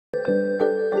E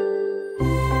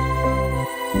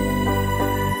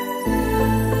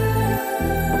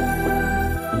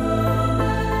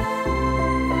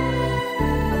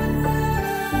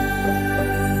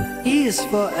is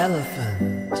for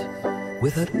elephant,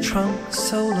 with a trunk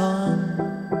so long,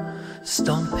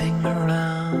 stomping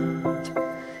around,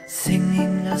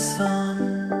 singing a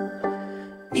song.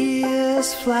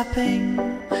 Ears flapping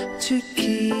to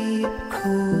keep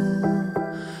cool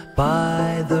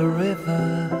by the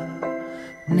river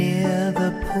near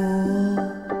the pool.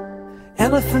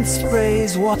 Elephant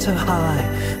sprays water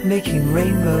high, making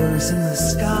rainbows in the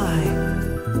sky,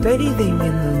 bathing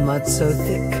in the mud so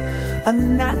thick, a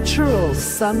natural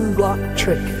sunblock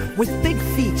trick. With big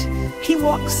feet, he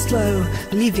walks slow,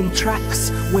 leaving tracks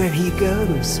where he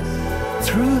goes.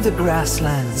 Through the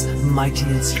grasslands, mighty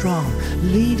and strong,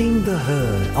 leading the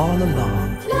herd all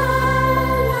along.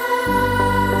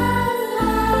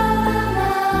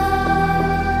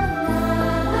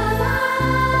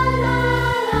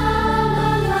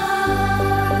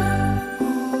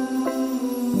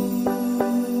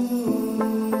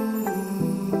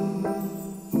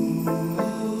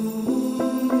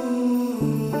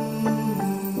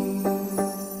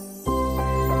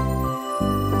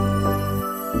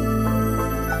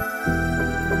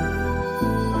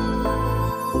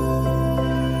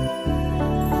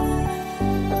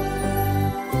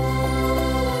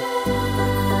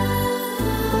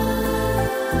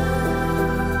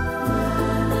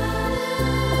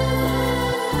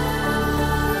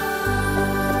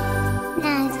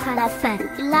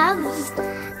 Elephant loves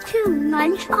to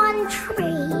munch on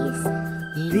trees,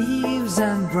 Leaves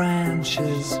and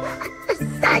branches,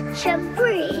 such a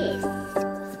breeze.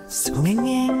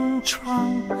 swinging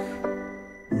trunk,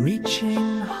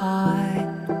 reaching high,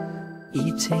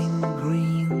 eating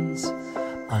greens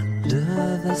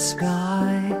under the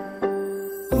sky.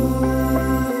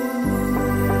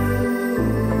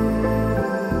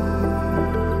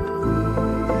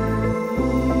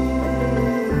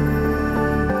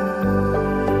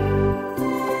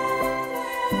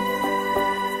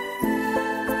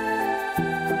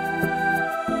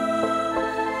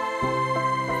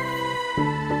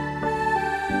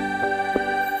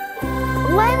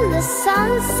 When the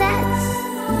sun sets,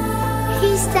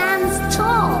 he stands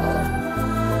tall,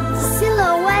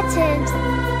 silhouetted,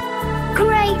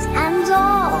 great and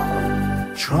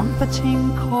all.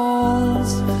 Trumpeting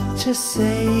calls to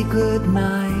say good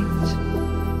night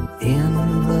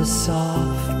in the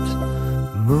soft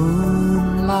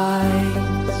moonlight.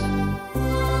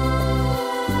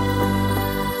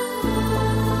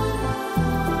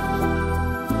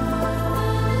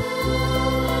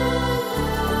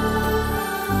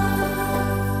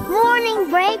 Morning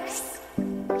breaks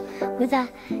with a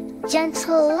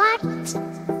gentle light,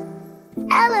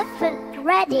 elephant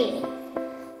ready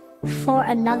for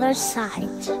another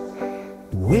sight.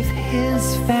 With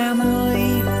his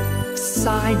family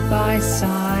side by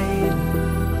side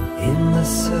in the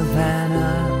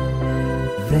savannah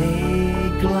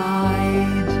they glide.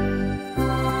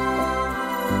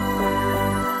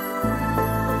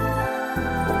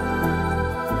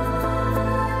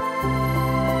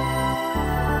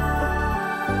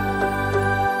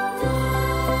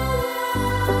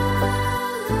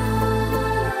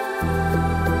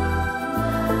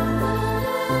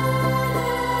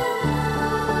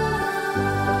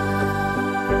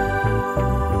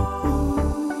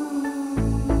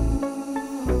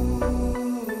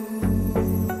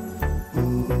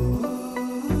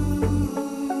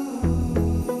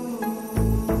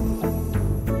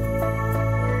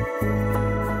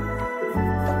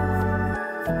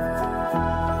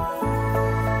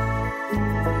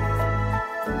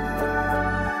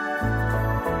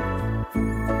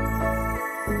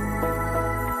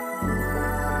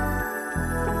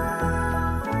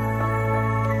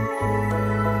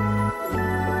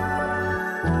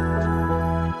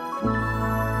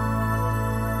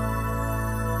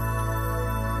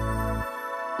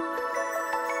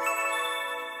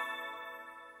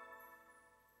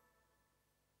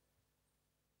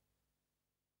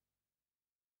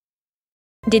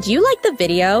 Did you like the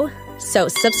video? So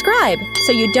subscribe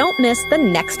so you don't miss the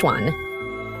next one.